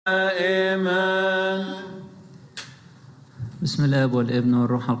آمين. بسم الآب والابن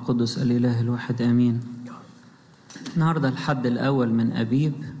والروح القدس الإله الواحد آمين. النهاردة الحد الأول من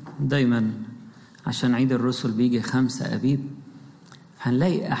أبيب، دايما عشان عيد الرسل بيجي 5 أبيب،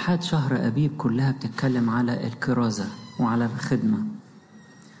 هنلاقي أحد شهر أبيب كلها بتتكلم على الكرازة وعلى الخدمة.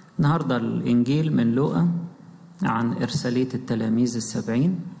 النهاردة الإنجيل من لوقا عن إرسالية التلاميذ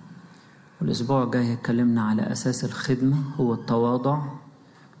 70، والأسبوع الجاي هيكلمنا على أساس الخدمة هو التواضع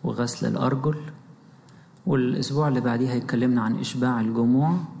وغسل الأرجل، والأسبوع اللي بعديه هيكلمنا عن إشباع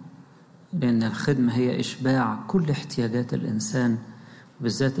الجموع، لأن الخدمة هي إشباع كل احتياجات الإنسان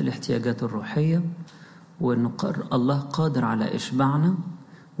بالذات الاحتياجات الروحية، وأن الله قادر على إشباعنا.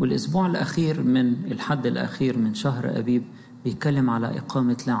 والأسبوع الأخير من الحد الأخير من شهر أبيب بيتكلم على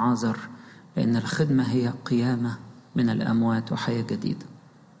إقامة لعازر، لأن الخدمة هي قيامة من الأموات وحياة جديدة.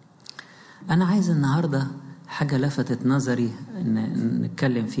 أنا عايز النهاردة حاجة لفتت نظري إن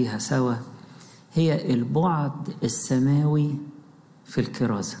نتكلم فيها سوا، هي البعد السماوي في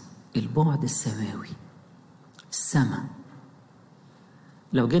الكرازة. البعد السماوي، السماء.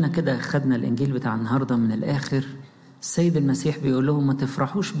 لو جينا كده خدنا الإنجيل بتاع النهاردة من الآخر، السيد المسيح بيقول لهم ما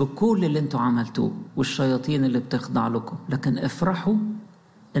تفرحوش بكل اللي انتوا عملتوه والشياطين اللي بتخضع لكم، لكن افرحوا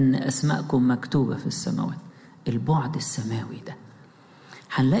ان أسماءكم مكتوبة في السماوات. البعد السماوي ده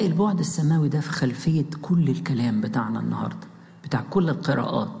هنلاقي البعد السماوي ده في خلفية كل الكلام بتاعنا النهاردة، بتاع كل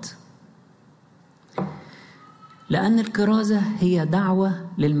القراءات، لأن الكرازة هي دعوة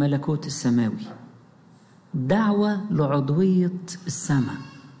للملكوت السماوي، دعوة لعضوية السماء.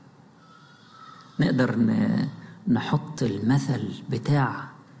 نقدر نحط المثل بتاع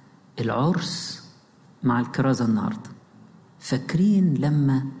العرس مع الكرازة النهاردة. فاكرين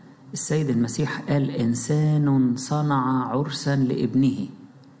لما السيد المسيح قال إنسان صنع عرسا لابنه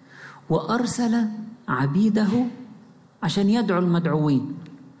وأرسل عبيده عشان يدعو المدعوين؟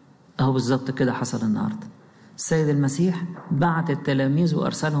 أهو بالظبط كده حصل النهاردة. السيد المسيح بعت التلاميذ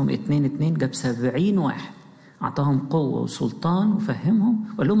وأرسلهم 2-2، جاب 70 واحد، أعطاهم قوة وسلطان وفهمهم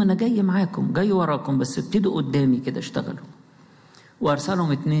وقال لهم أنا جاي معاكم، جاي وراكم، بس ابتدوا قدامي كده اشتغلوا.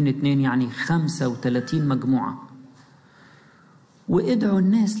 وأرسلهم 2-2، يعني 35 مجموعة. وادعوا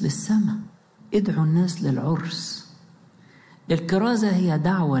الناس للسماء، ادعوا الناس للعرس. الكرازة هي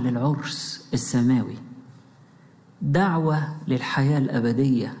دعوة للعرس السماوي، دعوة للحياة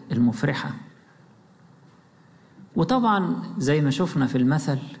الأبدية المفرحة. وطبعا زي ما شفنا في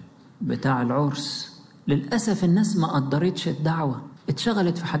المثل بتاع العرس، للأسف الناس ما قدرتش الدعوة،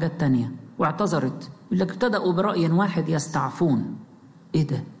 اتشغلت في حاجات تانية واعتذرت. يقول لك ابتدأوا برأي واحد يستعفون. ايه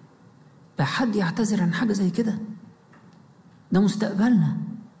ده؟ بقى حد يعتذر عن حاجة زي كده؟ ده مستقبلنا،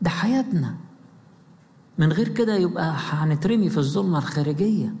 ده حياتنا. من غير كده يبقى هنترمي في الظلمة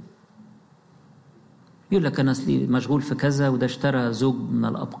الخارجية. يقول لك أنا أصلي مشغول في كذا، وده اشترى زوج من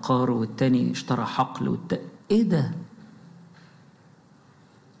الأبقار، والتاني اشترى حقل، ايه ده؟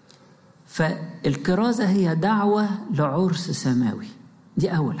 فالكرازة هي دعوة لعرس سماوي.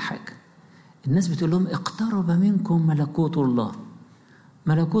 دي أول حاجة. الناس بتقول لهم اقترب منكم ملكوت الله.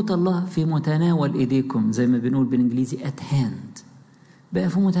 ملكوت الله في متناول إيديكم، زي ما بنقول بالإنجليزي at hand، بقى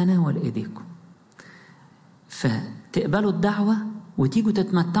في متناول إيديكم. فتقبلوا الدعوة وتيجوا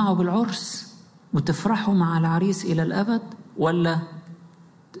تتمتعوا بالعرس وتفرحوا مع العريس إلى الأبد، ولا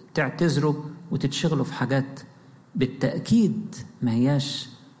تعتذروا وتتشغلوا في حاجات بالتأكيد ما هياش،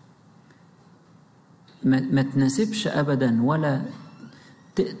 ما تناسبش أبدا، ولا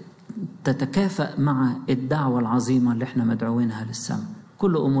تتكافأ مع الدعوة العظيمة اللي احنا مدعوينها للسماء.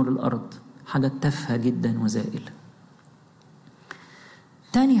 كل أمور الأرض حاجات تافهة جدا وزائلة.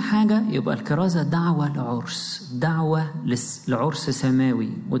 تاني حاجة، يبقى الكرازة دعوة لعرس، دعوة لعرس سماوي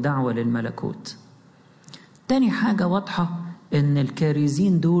ودعوة للملكوت. تاني حاجة واضحة إن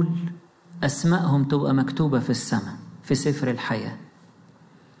الكارزين دول أسمائهم تبقى مكتوبة في السماء في سفر الحياة،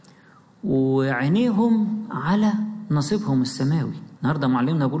 وعينيهم على نصيبهم السماوي. النهاردة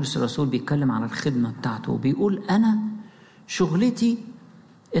معلمنا بولس الرسول بيتكلم على الخدمة بتاعته، وبيقول أنا شغلتي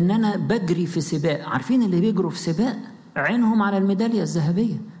إن أنا بجري في سباق. عارفين اللي بيجروا في سباق عينهم على الميدالية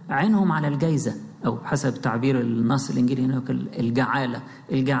الذهبية، عينهم على الجايزة، أو حسب تعبير النص الإنجيلي هنا الجعالة.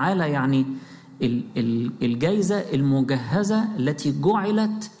 الجعالة يعني الجايزة المجهزة التي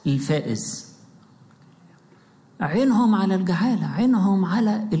جعلت للفائز. عينهم على الجعالة، عينهم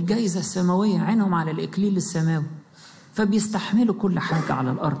على الجايزة السماوية، عينهم على الإكليل السماوي، فبيستحملوا كل حاجة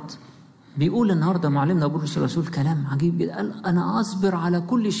على الأرض. بيقول النهاردة معلمنا بولس الرسول كلام عجيب جدا، قال أنا أصبر على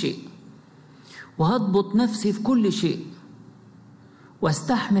كل شيء وهضبط نفسي في كل شيء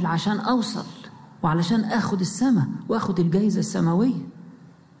واستحمل عشان أوصل وعلشان أخد السماء وأخد الجايزة السماوية.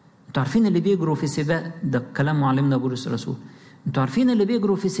 انتوا عارفين اللي بيجروا في سباق، ده كلام معلمنا بولس الرسول، انتوا عارفين اللي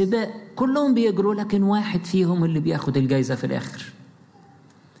بيجروا في سباق كلهم بيجروا، لكن واحد فيهم اللي بياخد الجايزة في الآخر.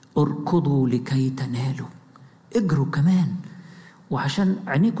 اركضوا لكي تنالوا، اجروا كمان، وعشان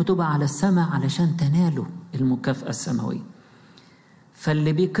عينيكم تبقى على السماء علشان تنالوا المكافأة السماوية.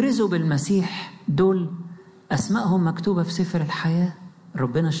 فاللي بيكرزوا بالمسيح دول أسمائهم مكتوبة في سفر الحياة.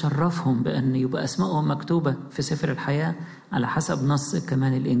 ربنا شرفهم بأن يبقى أسمائهم مكتوبة في سفر الحياة على حسب نص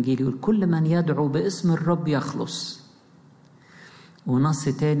كمان الإنجيل، يقول كل من يدعو باسم الرب يخلص. ونص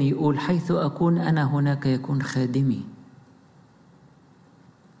تاني يقول حيث أكون أنا هناك يكون خادمي،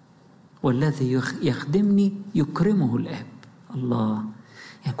 والذي يخدمني يكرمه الآب. الله،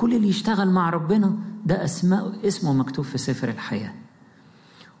 يعني كل اللي يشتغل مع ربنا ده اسمه مكتوب في سفر الحياة.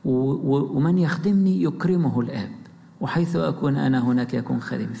 ومن يخدمني يكرمه الآب، وحيث أكون أنا هناك يكون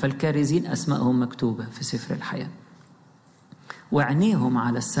خادمي. فالكارزين أسمائهم مكتوبة في سفر الحياة، وعينيهم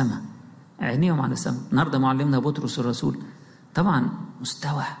على السماء، عينيهم على السماء. النهارده معلمنا بطرس الرسول طبعا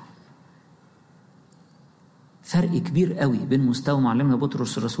مستوى فرق كبير قوي بين مستوى معلمنا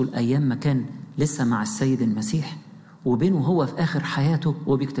بطرس الرسول أيام ما كان لسه مع السيد المسيح وبينه هو في آخر حياته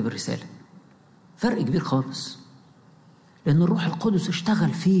وهو بيكتب الرسالة. فرق كبير خالص، لأن الروح القدس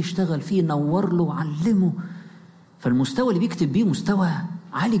اشتغل فيه نور له وعلمه. فالمستوى اللي بيكتب بيه مستوى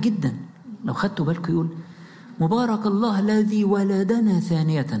عالي جدا. لو خدتوا بالكم يقول مبارك الله الذي ولدنا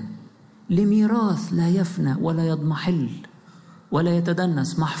ثانية لميراث لا يفنى ولا يضمحل ولا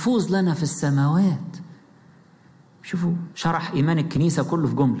يتدنس، محفوظ لنا في السماوات. شوفوا شرح إيمان الكنيسة كله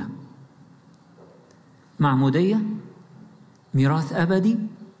في جملة: معمودية، ميراث أبدي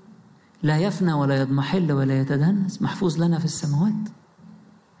لا يفنى ولا يضمحل ولا يتدنس، محفوظ لنا في السماوات.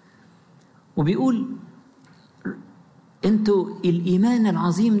 وبيقول انتوا الإيمان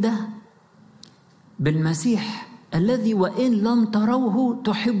العظيم ده بالمسيح الذي وإن لم تروه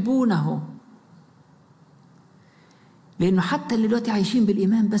تحبونه، لأنه حتى اللي دلوقتي عايشين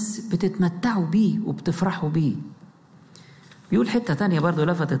بالإيمان بس بتتمتعوا بيه وبتفرحوا بيه. بيقول حتة تانية برضو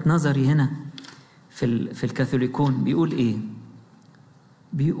لفتت نظري هنا في الكاثوليكون. بيقول إيه؟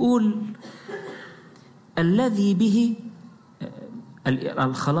 بيقول الذي به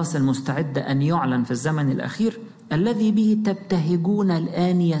الخلاص المستعد أن يعلن في الزمن الأخير، الذي به تبتهجون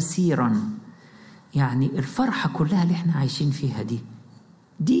الآن يسيرا. يعني الفرحة كلها اللي احنا عايشين فيها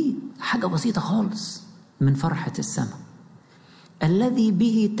دي حاجة بسيطة خالص من فرحة السماء. الذي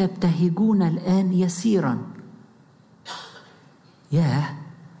به تبتهجون الآن يسيرا. ياه،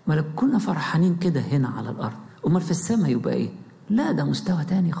 ما لو كنا فرحانين كده هنا على الأرض، أمال في السماء يبقى إيه؟ لا، ده مستوى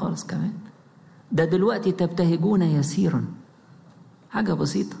تاني خالص كمان. ده دلوقتي تبتهجون يسيرا، حاجة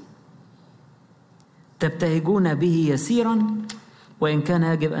بسيطة. تبتهجون به يسيرا وإن كان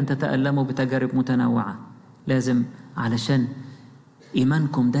يجب أن تتألموا بتجارب متنوعة. لازم علشان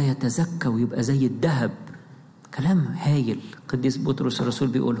إيمانكم ده يتزكى ويبقى زي الذهب. كلام هايل قديس بطرس الرسول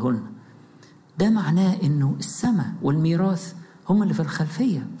بيقوله لنا. ده معناه إنه السماء والميراث هم اللي في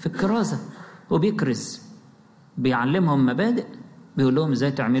الخلفية في الكرازة. وبيكرز بيعلمهم مبادئ، بيقول لهم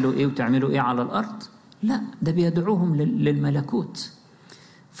ازاي تعملوا ايه وتعملوا ايه على الأرض. لا، ده بيدعوهم للملكوت.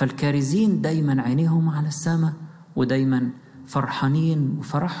 فالكارزين دايما عينيهم على السماء ودايما فرحانين،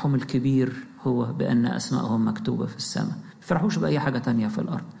 وفرحهم الكبير هو بأن أسمائهم مكتوبة في السماء. ما فرحوش بأي حاجة تانية في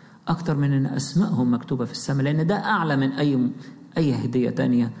الأرض أكتر من أن أسمائهم مكتوبة في السماء، لأن ده أعلى من أي هدية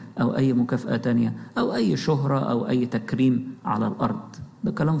تانية أو أي مكافأة تانية أو أي شهرة أو أي تكريم على الأرض.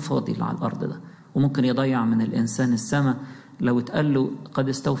 ده كلام فاضي على الأرض ده، وممكن يضيع من الإنسان السماء لو اتقال له قد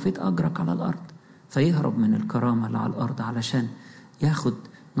استوفيت أجرك على الأرض، فيهرب من الكرامة اللي على الأرض علشان ياخد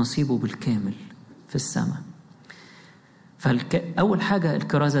نصيبه بالكامل في السماء. فأول حاجة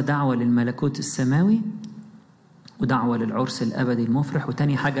الكرازة دعوة للملكوت السماوي ودعوة للعرس الأبدي المفرح.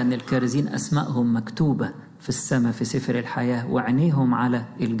 وتاني حاجة أن الكارزين أسمائهم مكتوبة في السماء في سفر الحياة، وعينيهم على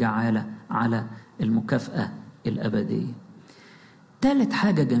الجعالة، على المكافأة الأبدية. ثالث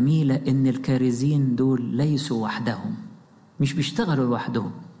حاجة جميلة أن الكارزين دول ليسوا وحدهم، مش بيشتغلوا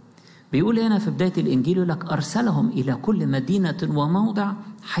لوحدهم. بيقول هنا في بداية الإنجيل يقول لك أرسلهم إلى كل مدينة وموضع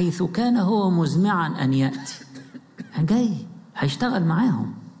حيث كان هو مزمعا أن يأتي. جاي هيشتغل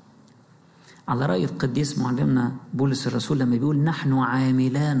معاهم، على رأي القديس معلمنا بولس الرسول لما بيقول نحن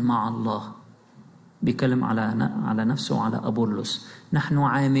عاملان مع الله. بيكلم على نفسه وعلى أبولس. نحن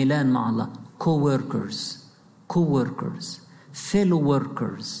عاملان مع الله، co-workers fellow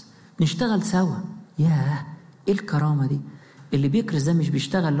workers، نشتغل سوا. ياه، إيه الكرامة دي! اللي بيكرز ده مش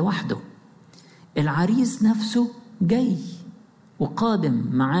بيشتغل لوحده، العريس نفسه جاي وقادم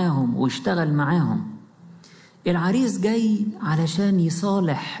معاهم ويشتغل معاهم. العريس جاي علشان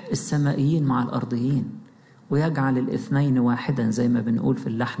يصالح السمائيين مع الأرضيين ويجعل الاثنين واحدا، زي ما بنقول في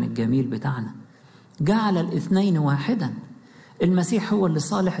اللحن الجميل بتاعنا، جعل الاثنين واحدا. المسيح هو اللي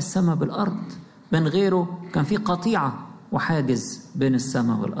صالح السماء بالأرض، من غيره كان في قطيعة وحاجز بين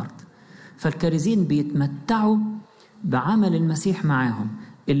السماء والأرض. فالكارزين بيتمتعوا بعمل المسيح معاهم،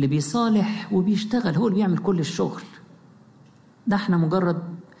 اللي بيصالح وبيشتغل، هو اللي بيعمل كل الشغل ده. احنا مجرد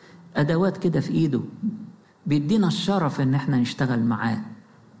أدوات كده في إيده، بيدينا الشرف ان احنا نشتغل معاه،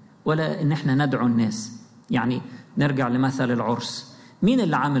 ولا ان احنا ندعو الناس. يعني نرجع لمثل العرس، مين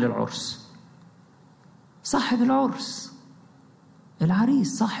اللي عامل العرس؟ صاحب العرس،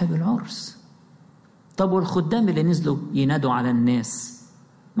 العريس صاحب العرس. طب والخدام اللي نزلوا ينادوا على الناس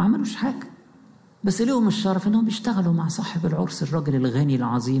ما عملوش حاجة، بس ليهم الشرف انهم بيشتغلوا مع صاحب العرس، الراجل الغني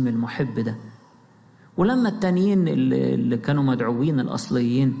العظيم المحب ده. ولما التانيين اللي كانوا مدعوين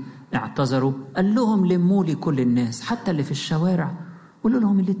الأصليين اعتذروا، قال لهم لموا لي كل الناس حتى اللي في الشوارع، قولوا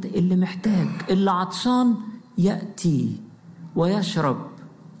لهم اللي محتاج، اللي عطشان يأتي ويشرب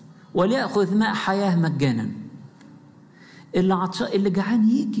وليأخذ ماء حياة مجانا. اللي عطشان اللي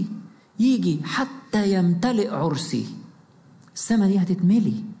جعان يجي حتى يمتلئ عرسي. السماء دي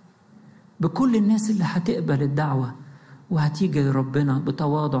هتتملي بكل الناس اللي هتقبل الدعوة وهتيجي ربنا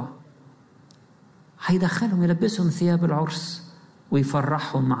بتواضع، هيدخلهم يلبسهم ثياب العرس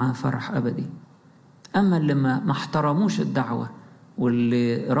ويفرحهم معاه فرح أبدي. أما اللي ما احترموش الدعوة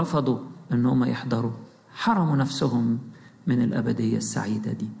واللي رفضوا أنهم يحضروا، حرموا نفسهم من الأبدية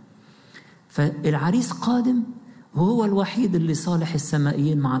السعيدة دي. فالعريس قادم، وهو الوحيد اللي صالح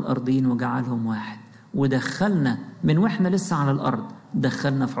السمائيين مع الأرضين وجعلهم واحد، ودخلنا من وإحنا لسه على الأرض،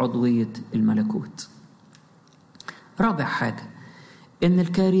 دخلنا في عضوية الملكوت. رابع حاجة، إن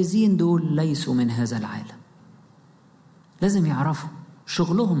الكارزين دول ليسوا من هذا العالم. لازم يعرفوا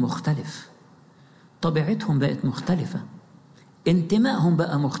شغلهم مختلف، طبيعتهم بقت مختلفة، انتمائهم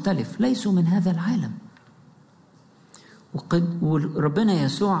بقى مختلف، ليسوا من هذا العالم. وربنا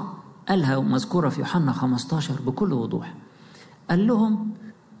يسوع قالها ومذكورة في يوحنا 15 بكل وضوح، قال لهم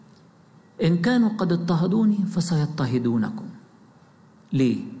إن كانوا قد اضطهدوني فسيضطهدونكم.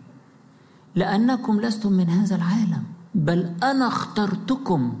 ليه؟ لأنكم لستم من هذا العالم، بل أنا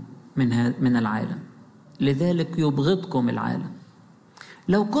اخترتكم من العالم، لذلك يبغضكم العالم.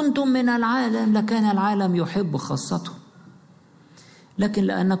 لو كنتم من العالم لكان العالم يحب خاصته، لكن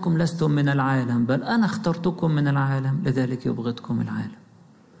لأنكم لستم من العالم بل أنا اخترتكم من العالم، لذلك يبغضكم العالم.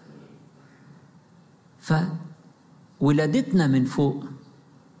 فولادتنا من فوق،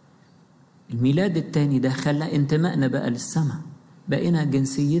 الميلاد التاني ده خلى انتمائنا بقى للسماء، بقينا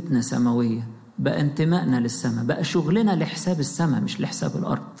جنسيتنا سماوية، بقى انتمائنا للسماء، بقى شغلنا لحساب السماء مش لحساب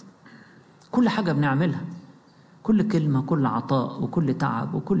الأرض. كل حاجة بنعملها، كل كلمة، كل عطاء، وكل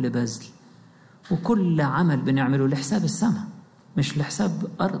تعب، وكل بذل، وكل عمل بنعمله لحساب السماء مش لحساب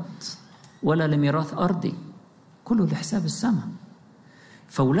أرض ولا لميراث أرضي، كله لحساب السماء.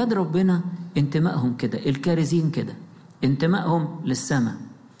 فأولاد ربنا انتمائهم كده، الكارزين كده انتمائهم للسماء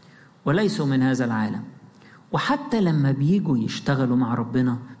وليسوا من هذا العالم. وحتى لما بيجوا يشتغلوا مع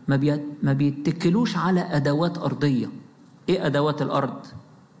ربنا ما بيتكلوش على أدوات أرضية. إيه أدوات الأرض؟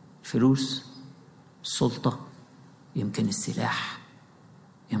 الفلوس، السلطة، يمكن السلاح،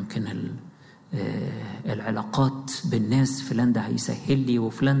 يمكن العلاقات بالناس، فلان ده هيسهل لي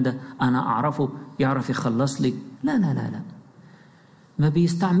وفلان ده أنا أعرفه يعرف يخلص لي. لا لا لا لا، ما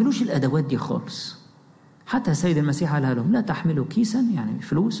بيستعملوش الأدوات دي خالص. حتى سيد المسيح قالها لهم لا تحملوا كيسا يعني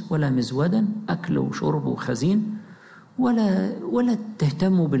فلوس، ولا مزودا أكل وشرب وخزين، ولا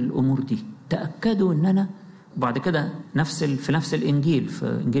تهتموا بالأمور دي. تأكدوا أن أنا، وبعد كده في نفس الإنجيل،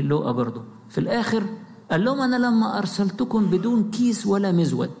 في إنجيل لوقا برضو في الآخر قال لهم أنا لما أرسلتكم بدون كيس ولا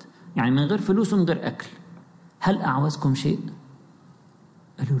مزود، يعني من غير فلوس ومن غير أكل، هل أعوزكم شيء؟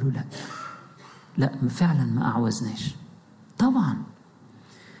 قالوا له لا فعلا ما أعوزناش. طبعا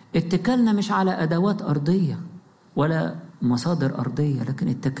اتكلنا مش على أدوات أرضية ولا مصادر أرضية، لكن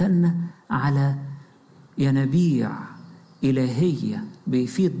اتكلنا على ينابيع إلهية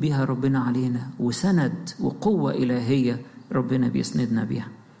بيفيض بها ربنا علينا، وسند وقوة إلهية ربنا بيسندنا بها،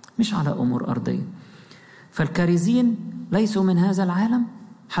 مش على أمور أرضية. فالكارزين ليسوا من هذا العالم.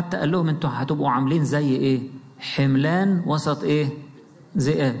 حتى قال لهم انتوا هتبقوا عاملين زي ايه؟ حملان وسط ايه؟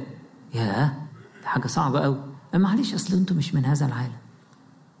 ذئاب. ياه، حاجة صعبة قوي. معلش، اصل انتوا مش من هذا العالم،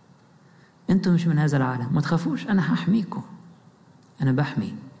 انتوا مش من هذا العالم، ما تخافوش، انا هحميكم. انا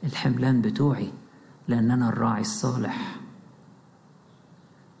بحمي الحملان بتوعي لان انا الراعي الصالح،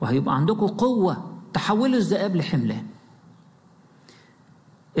 وهيبقى عندكم قوة تحولوا الذئاب لحملان.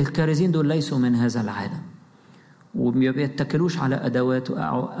 الكارزين دول ليسوا من هذا العالم، وما بيتكلوش على أدوات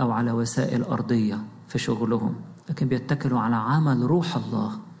أو على وسائل أرضية في شغلهم، لكن بيتكلوا على عمل روح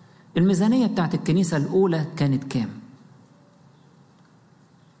الله. الميزانية بتاعت الكنيسة الأولى كانت كام؟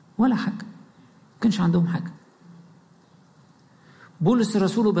 ولا حاجة، ما كانش عندهم حاجة. بولس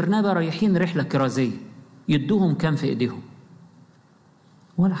الرسول وبرنابا رايحين رحلة كرازية، يدوهم كام في ايديهم؟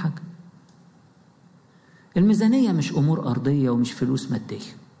 ولا حاجة. الميزانية مش أمور أرضية ومش فلوس مادية.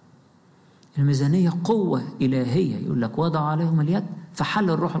 الميزانية قوة إلهية، يقول لك وضع عليهم اليد فحل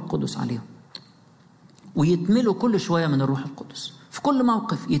الروح القدس عليهم، ويتملوا كل شوية من الروح القدس، في كل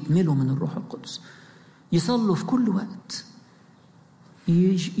موقف يتملوا من الروح القدس، يصلوا في كل وقت،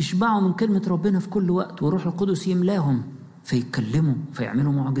 يشبعوا من كلمة ربنا في كل وقت، والروح القدس يملاهم فيتكلموا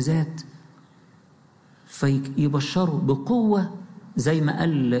فيعملوا معجزات، فيبشروا بقوة، زي ما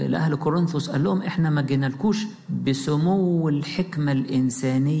قال لأهل كورنثوس، قال لهم احنا ما جينالكوش بسمو الحكمة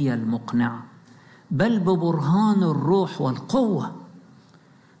الإنسانية المقنعة، بل ببرهان الروح والقوة.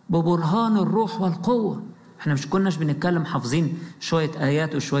 ببرهان الروح والقوة. احنا مش كناش بنتكلم حافظين شوية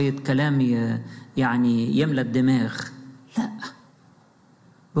آيات وشوية كلام يعني يملى الدماغ، لا،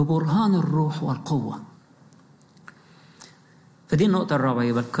 ببرهان الروح والقوة. فدي النقطة الرابعة.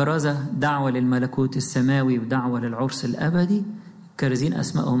 يبقى الكرازة دعوة للملكوت السماوي ودعوة للعرس الأبدي. الكارزين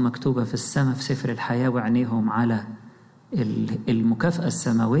أسمائهم مكتوبة في السماء في سفر الحياة، وعينيهم على المكافأة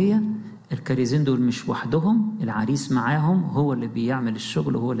السماوية. الكارزين دول مش وحدهم، العريس معاهم، هو اللي بيعمل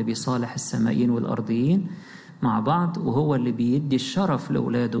الشغل، وهو اللي بيصالح السمائيين والأرضيين مع بعض، وهو اللي بيدي الشرف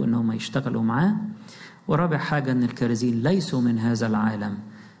لأولاده إنهم يشتغلوا معاه. ورابع حاجة أن الكارزين ليسوا من هذا العالم،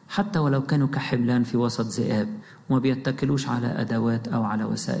 حتى ولو كانوا كحملان في وسط ذئاب، وما بيتكلوش على أدوات أو على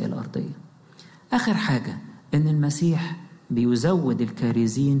وسائل أرضية. آخر حاجة أن المسيح بيزود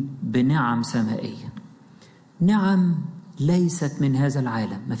الكارزين بنعم سمائية، نعم ليست من هذا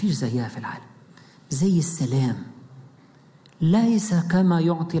العالم، ما فيش زيها في العالم، زي السلام. ليس كما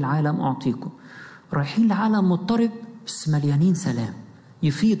يعطي العالم أعطيكم. رايحين لعالم مضطرب بس مليانين سلام،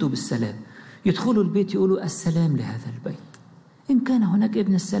 يفيدوا بالسلام، يدخلوا البيت يقولوا السلام لهذا البيت، إن كان هناك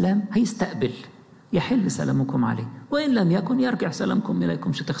ابن السلام هيستقبل، يحل سلامكم عليه، وإن لم يكن يرجع سلامكم إليكم،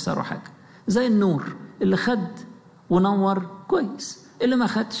 مش هتخسروا حاجة. زي النور اللي خد ونور كويس، اللي ما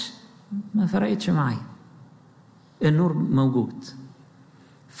خدش ما فرقتش معايا، النور موجود.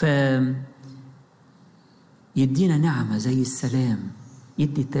 يدينا نعمة زي السلام،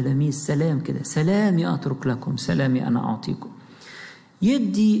 يدي التلاميذ سلام كده، سلامي أترك لكم سلامي أنا أعطيكم.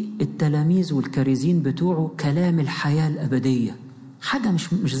 يدي التلاميذ والكارزين بتوعه كلام الحياة الأبدية، حاجة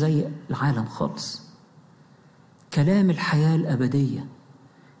مش زي العالم خالص، كلام الحياة الأبدية،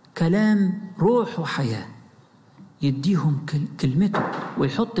 كلام روح وحياة. يديهم كلمته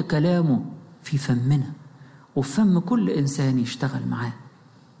ويحط كلامه في فمنا وفم كل إنسان يشتغل معاه.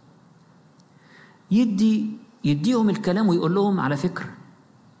 يديهم الكلام ويقول لهم على فكرة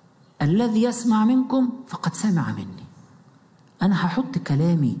الذي يسمع منكم فقد سمع مني، أنا هحط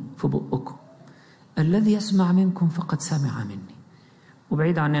كلامي في بقكم، الذي يسمع منكم فقد سمع مني،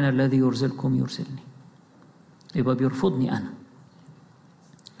 وبعيد عننا الذي يرسلكم يرسلني، يبقى بيرفضني أنا.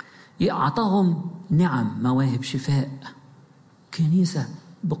 أعطاهم نعم، مواهب شفاء، كنيسة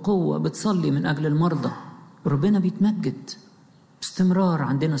بقوة بتصلي من أجل المرضى، ربنا بيتمجد باستمرار،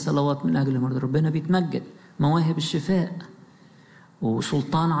 عندنا صلوات من أجل المرضى، ربنا بيتمجد. مواهب الشفاء،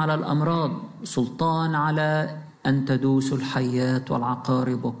 وسلطان على الأمراض، سلطان على أن تدوسوا الحيات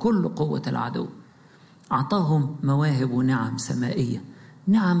والعقارب وكل قوة العدو. أعطاهم مواهب ونعم سمائية،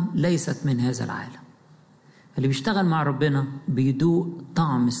 نعم ليست من هذا العالم. اللي بيشتغل مع ربنا بيدوق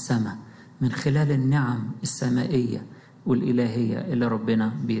طعم السماء من خلال النعم السمائية والإلهية اللي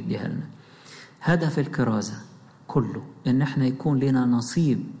ربنا بيديها لنا. هدف الكرازة كله إن احنا يكون لنا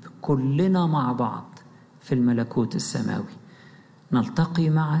نصيب كلنا مع بعض في الملكوت السماوي، نلتقي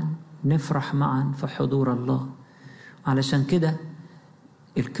معا، نفرح معا في حضور الله. علشان كده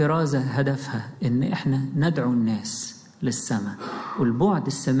الكرازة هدفها إن احنا ندعو الناس للسماء، والبعد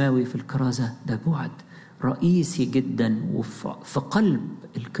السماوي في الكرازة ده بعد رئيسي جدا. وفي قلب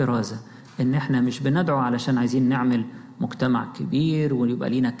الكرازة إن احنا مش بندعو علشان عايزين نعمل مجتمع كبير ويبقى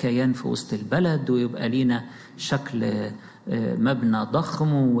لينا كيان في وسط البلد ويبقى لينا شكل مبنى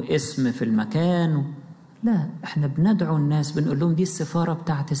ضخم واسم في المكان، لا، احنا بندعو الناس، بنقول لهم دي السفارة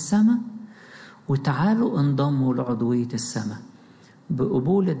بتاعت السماء، وتعالوا انضموا لعضوية السماء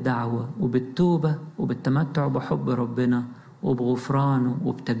بقبول الدعوة وبالتوبة وبالتمتع بحب ربنا وبغفرانه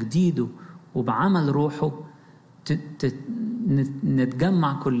وبتجديده وبعمل روحه.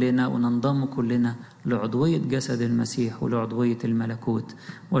 نتجمع كلنا وننضم كلنا لعضوية جسد المسيح ولعضوية الملكوت،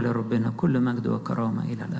 ولربنا كل مجد وكرامة إلى الأبد.